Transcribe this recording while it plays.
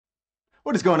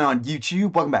What is going on,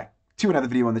 YouTube? Welcome back to another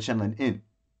video on the channel, and in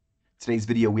today's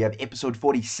video we have episode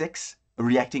 46,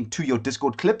 reacting to your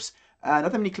Discord clips.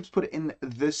 Not that many clips put in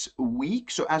this week,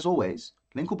 so as always,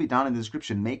 link will be down in the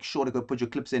description. Make sure to go put your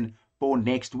clips in for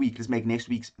next week. Let's make next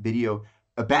week's video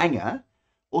a banger.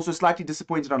 Also, slightly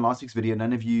disappointed on last week's video.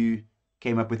 None of you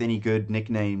came up with any good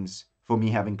nicknames for me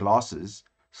having glasses.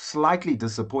 Slightly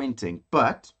disappointing,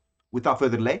 but without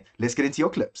further delay, let's get into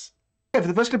your clips. Okay, for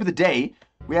the first clip of the day,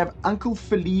 we have Uncle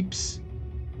Philippe's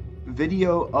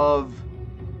video of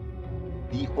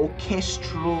the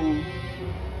orchestral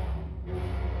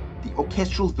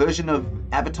version of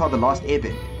Avatar: The Last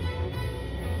Airbender.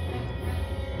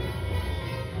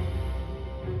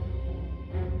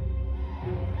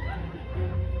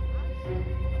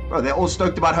 Bro, they're all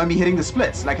stoked about homie hitting the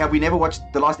splits. Like, have we never watched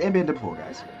The Last Airbender before,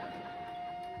 guys?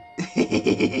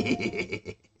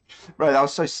 Bro, that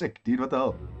was so sick, dude. What the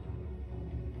hell?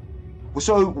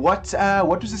 So what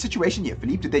was the situation here,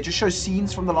 Philippe? Did they just show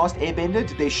scenes from The Last Airbender?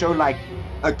 Did they show like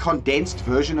a condensed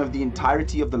version of the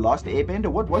entirety of The Last Airbender?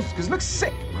 What was it? Because it looks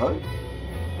sick, bro.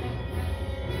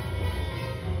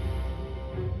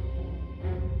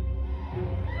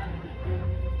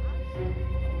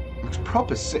 Looks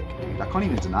proper sick, dude. I can't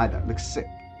even deny that. It looks sick.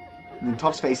 And then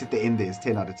Top's face at the end there is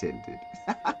 10 out of 10, dude.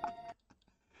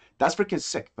 That's freaking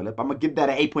sick, Philip. I'm gonna give that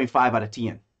an 8.5 out of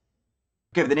 10.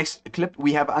 Okay, for the next clip,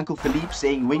 we have Uncle Philippe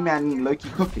saying Wingman Loki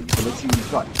cooking. So let's see what he's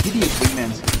got. Hideous Wingman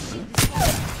skin.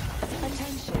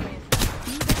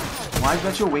 Why is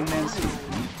that your Wingman skin?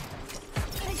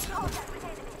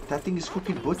 That thing is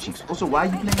cooking butt cheeks. Also, why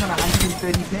are you playing on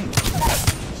 130 ping?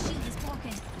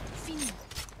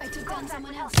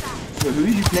 So who are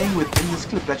you playing with in this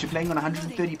clip that you're playing on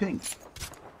 130 ping?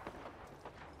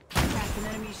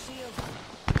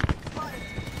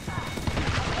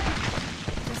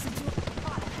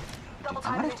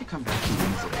 I might have to come back to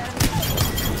Wingzicking.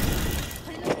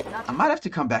 I might have to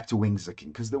come back to Wingzicking,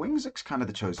 because the Wingzick's kind of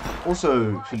the chosen.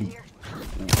 Also, Philippe.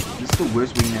 This is the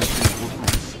worst Wingman skin of all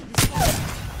time.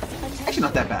 Actually,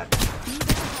 not that bad.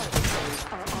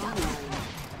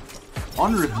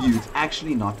 On review, it's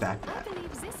actually not that bad.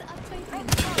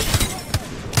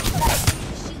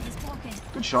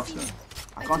 Good shots, though.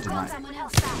 I can't deny it.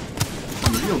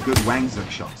 Some real good Wangzik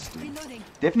shots, dude.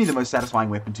 Definitely the most satisfying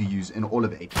weapon to use in all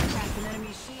of AP.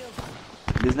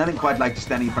 There's nothing quite like just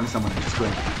standing in front of someone and just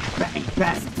going bang,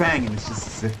 bang, bang, and it's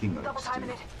just zipping those, dude.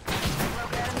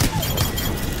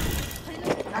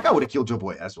 That guy would have killed your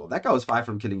boy as well. That guy was far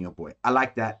from killing your boy. I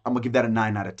like that. I'm going to give that a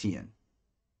 9 out of 10.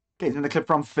 Okay, another clip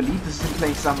from Philippe. This is him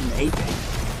playing some AP.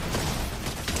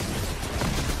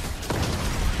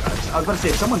 I was about to say,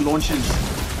 if someone launches...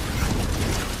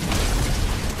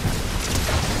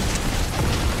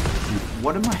 Dude,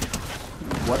 what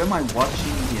am I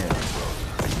watching here, bro?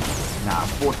 Nah,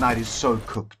 Fortnite is so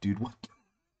cooked, dude. What?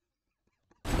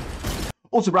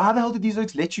 Also, bro, how the hell did these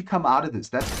notes let you come out of this?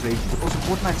 That's crazy. Also,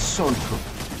 Fortnite's so cooked.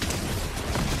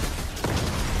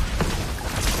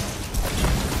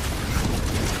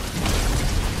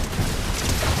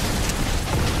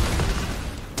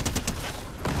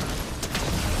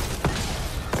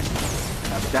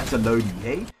 That's a loadie,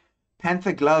 hey?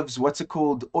 Panther gloves, what's it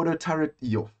called? Auto turret.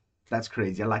 Yo, that's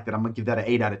crazy. I like that. I'm gonna give that an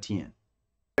 8 out of 10.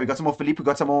 We got some more Philippe, we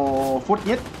got some more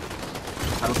Fortnite.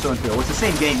 That'll so unfair. Well, it's the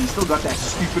same game. He still got that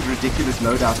stupid, ridiculous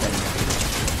loadout that he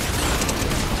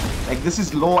has. Like, this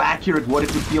is law accurate what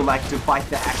it would feel like to fight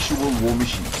the actual war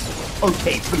machine.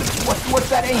 Okay, Philippe, what's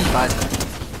that aim, bud?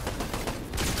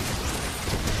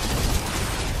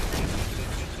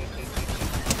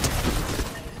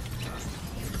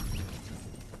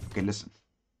 Okay, listen.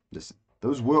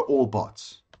 Those were all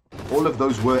bots. All of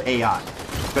those were AI.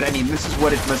 But I mean, this is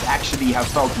what it must actually have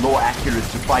felt law accurate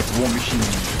to fight war machines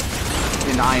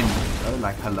in Iron Man. Oh,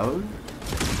 like, hello?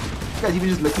 This guy's even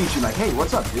just looking at you like, hey,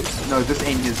 what's up, dude? No, this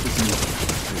ain't his, this is me.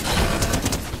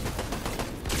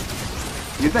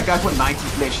 Use that guy for 90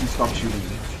 flesh and stop shooting.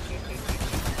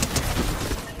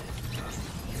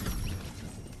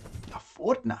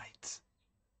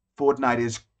 Fortnite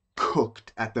is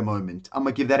cooked at the moment. I'm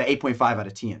gonna give that an 8.5 out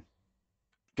of 10.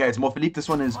 Okay, it's more Philippe. This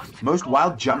one is most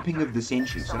wild jumping of the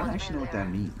century. So I don't actually know what that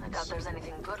means. I doubt there's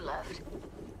anything good left.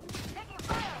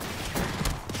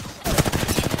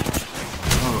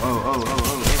 Oh.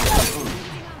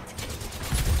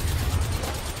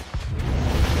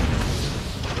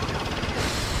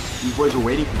 These boys are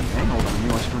waiting for me, man. Hold on, let me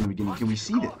watch it from the beginning. Can we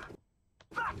see them?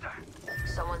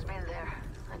 Someone's been there.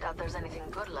 I doubt there's anything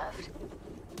good left.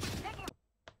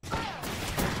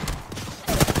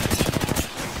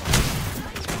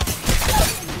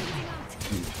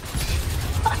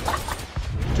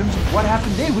 In terms of what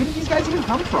happened there, where did these guys even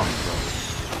come from, bro?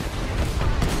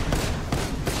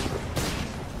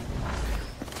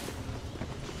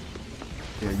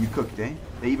 cooked, eh?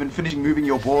 They even finishing moving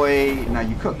your boy. Now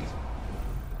you cooked.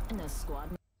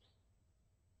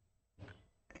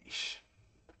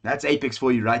 That's Apex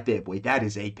for you right there, boy. That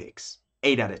is Apex.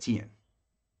 8 out of 10.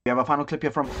 We have a final clip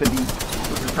here from Philly.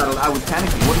 It's titled, I was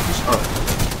panicking. What did you... Oh.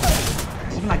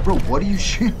 It's even like, bro, what are you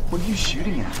shooting? What are you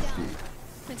shooting at, dude?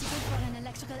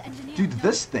 Dude,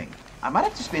 this thing. I might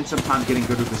have to spend some time getting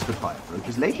good with this Spitfire, bro.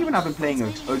 Because lately when I've been playing,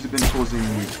 it's always been causing...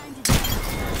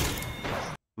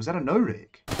 Was that a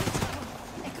no-rig?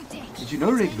 Did you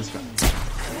no-rig this guy?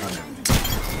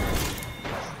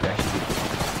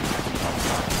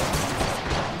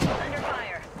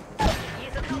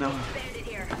 No.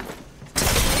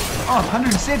 Oh,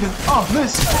 107. Oh,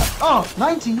 miss. Oh,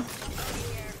 90.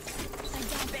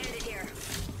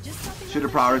 Should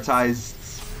have prioritized...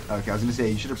 Okay, I was going to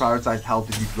say, you should have prioritized health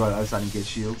if you could go to the other side and get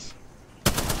shields.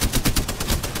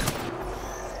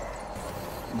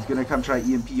 He's going to come try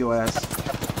EMP your ass.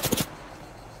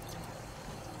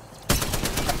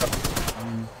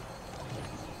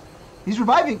 He's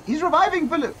reviving. He's reviving,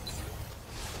 Philip.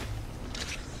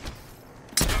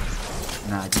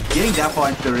 Nah, getting that far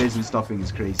into the res and stopping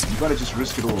is crazy. You gotta just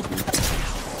risk it all, dude.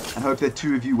 And hope that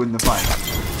 2 of you win the fight.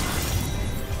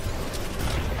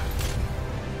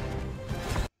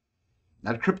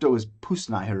 That crypto is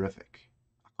pussnai horrific.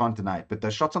 I can't deny it. But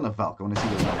the shots on the Valk, I want to see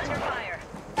those one more time.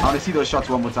 I want to see those shots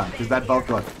one more time. Because that Valk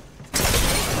got...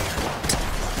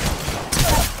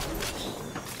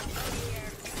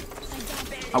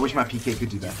 I wish my PK could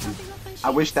do that, dude. I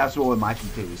wish that's what my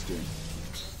PK was doing.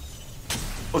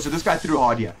 Oh, so this guy threw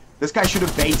hard here. This guy should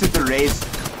have baited the res.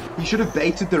 He should have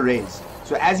baited the res.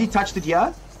 So as he touched it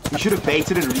here, he should have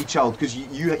baited and rechelled because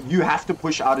you have to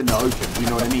push out in the open. You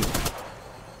know what I mean?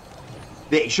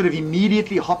 They should have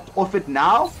immediately hopped off it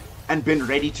now and been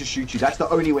ready to shoot you. That's the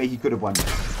only way he could have won this.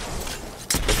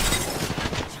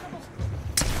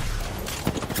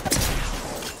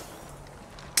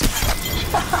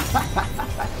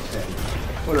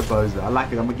 What a bozo. I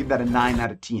like it. I'm going to give that a 9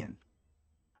 out of 10.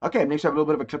 Okay, next we have a little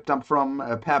bit of a clip dump from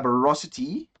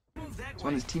Pabarosity. This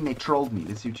one, his teammate trolled me.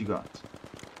 Let's see what you got.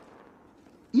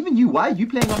 Even you, why are you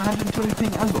playing on 120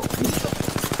 ping as well?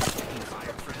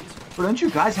 But don't you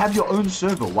guys have your own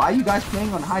server? Why are you guys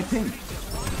playing on high ping?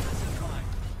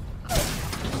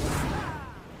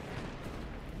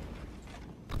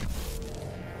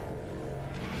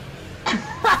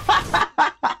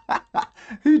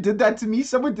 Who did that to me?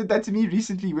 Someone did that to me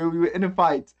recently where we were in a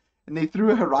fight. And they threw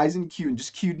a Horizon Q and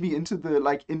just queued me into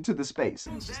the space.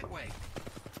 And it's just like...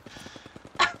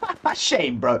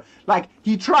 Shame, bro. Like,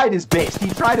 he tried his best. He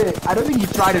tried to... I don't think he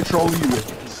tried to troll you with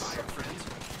this.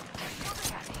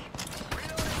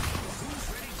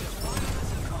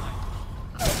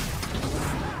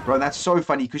 Bro, that's so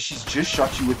funny because she's just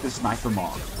shot you with the sniper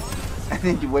mark. And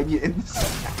then when you're in the...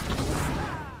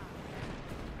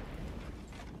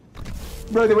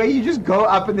 Bro, the way you just go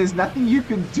up and there's nothing you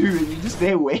can do and you're just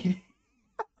there waiting.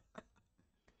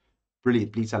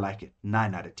 Brilliant, please, I like it.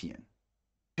 9 out of 10.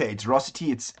 Okay, it's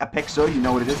Rosity, it's Apexo, you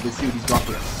know what it is. Let's see what he's got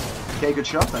for us. Okay, good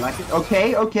shot, I like it.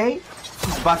 Okay, okay.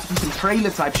 He's about to do some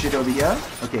trailer type shit over here.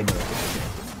 Okay, no,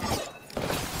 okay.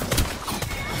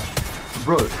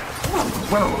 Bro.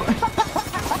 Whoa.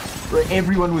 Bro,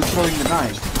 everyone was throwing the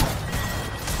knife.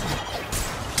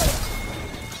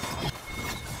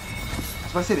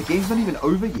 I said the game's not even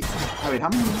over yet. Oh wait, how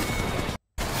many?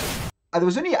 There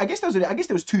was only, I guess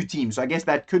there was 2 teams, so I guess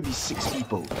that could be 6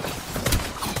 people.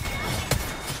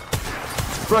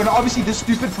 Bro, and obviously this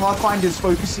stupid Pathfinder is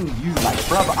focusing you. Like,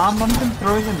 bruv, I'm not even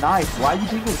throwing a knife. Why are you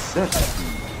doing this?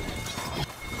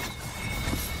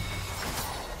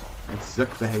 It's sick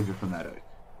behavior from that oak.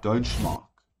 Don't schmark.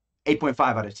 8.5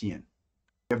 out of 10.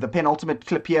 We have the penultimate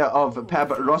clip here of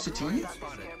Pabarosity.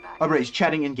 Oh, bro, he's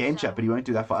chatting in game chat, but he won't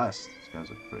do that for us. This guy's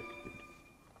a frick, dude.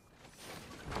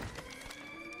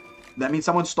 That means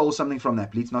someone stole something from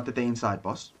that, Bleats. Not that they're inside,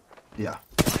 boss. Yeah.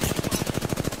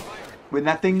 When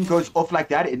that thing goes off like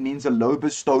that, it means a lobe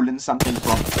has stolen something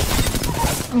from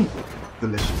it.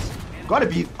 Delicious. Gotta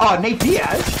be... Oh, Nate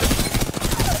Diaz!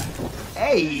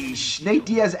 Hey, Nate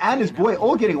Diaz and his boy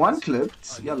all getting one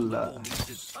clipped. Yalla.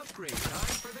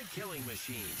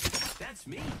 That's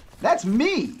me. That's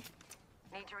me!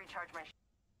 Need to recharge my...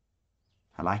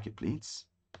 I like it, Bleats.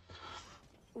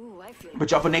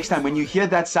 But yeah, for next time, when you hear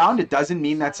that sound, it doesn't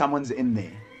mean that someone's in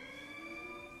there.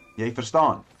 Jy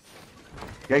verstaan?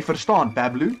 Jy verstaan,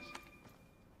 Pablo?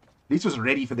 Bleats was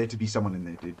ready for there to be someone in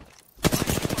there, dude.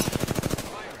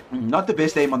 Not the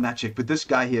best aim on that chick, but this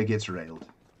guy here gets railed.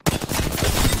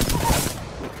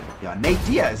 Yeah, Nate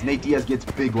Diaz. Nate Diaz gets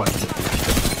big ones.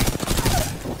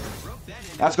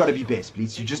 That's got to be best,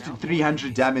 please. You just did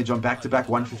 300 damage on back-to-back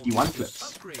 151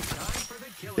 clips.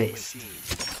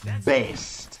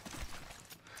 Best.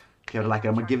 Okay, like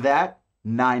I'm going to give that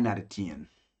 9 out of 10.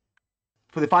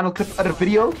 For the final clip of the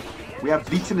video, we have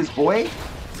Bleats and his boy.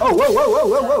 Oh, whoa, whoa, whoa,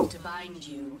 whoa, whoa.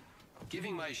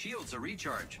 Giving my shields a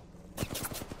recharge.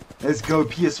 Let's go,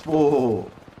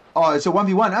 PS4. Oh, it's a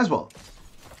 1v1 as well.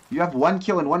 You have 1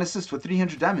 kill and 1 assist for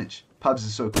 300 damage. Pubs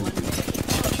is so cool.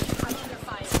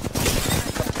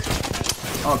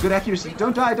 Oh, good accuracy.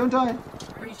 Don't die, don't die.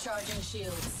 Recharging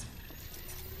shields.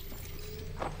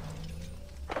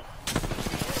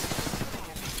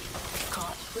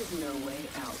 Caught with no way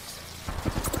out.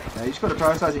 Yeah, you just gotta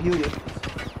prioritize a heal here.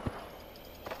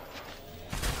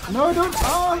 No, don't.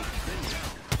 Oh.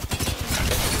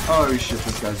 Oh shit,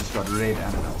 this guy's just got red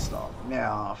and an L-star.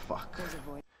 Yeah, fuck.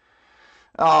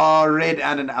 Oh, red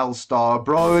and an L-star,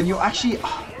 bro. And you actually.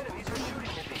 Oh.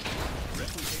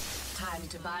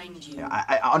 Yeah,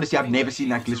 I honestly, I've never seen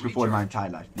that glitch before in my entire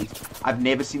life, dude. I've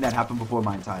never seen that happen before in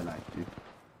my entire life, dude.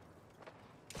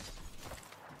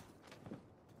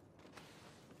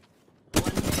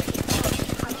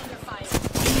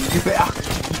 You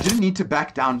didn't need to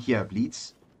back down here,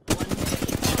 Bleats.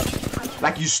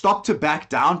 Like, you stopped to back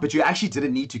down, but you actually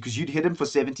didn't need to, because you'd hit him for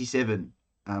 77.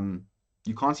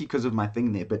 You can't see because of my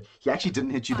thing there, but he actually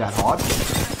didn't hit you that hard.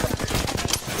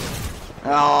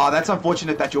 Oh, that's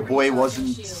unfortunate that your boy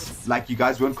wasn't, like, you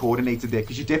guys weren't coordinated there,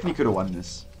 because you definitely could have won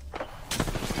this.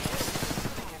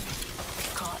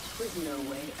 Caught with no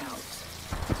way out.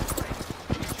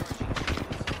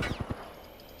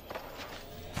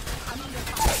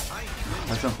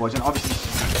 That's unfortunate. Obviously,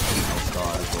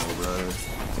 bro.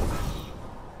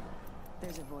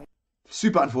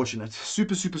 Super unfortunate.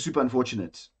 Super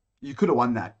unfortunate. You could have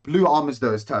won that. Blue armors,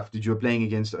 though, is tough. Dude, you were playing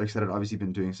against Oaks that had obviously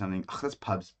been doing something. Ugh, that's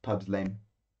Pubs. Pubs lame.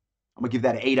 I'm going to give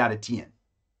that an 8 out of 10.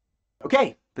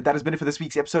 Okay, but that has been it for this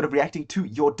week's episode of reacting to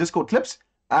your Discord clips.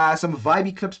 Some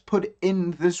vibey clips put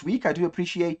in this week. I do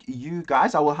appreciate you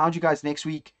guys. I will hound you guys next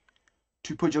week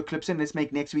to put your clips in. Let's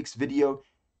make next week's video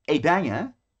a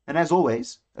banger. And as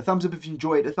always, a thumbs up if you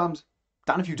enjoyed, a thumbs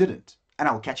down if you didn't. And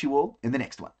I will catch you all in the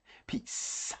next one.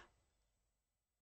 Peace.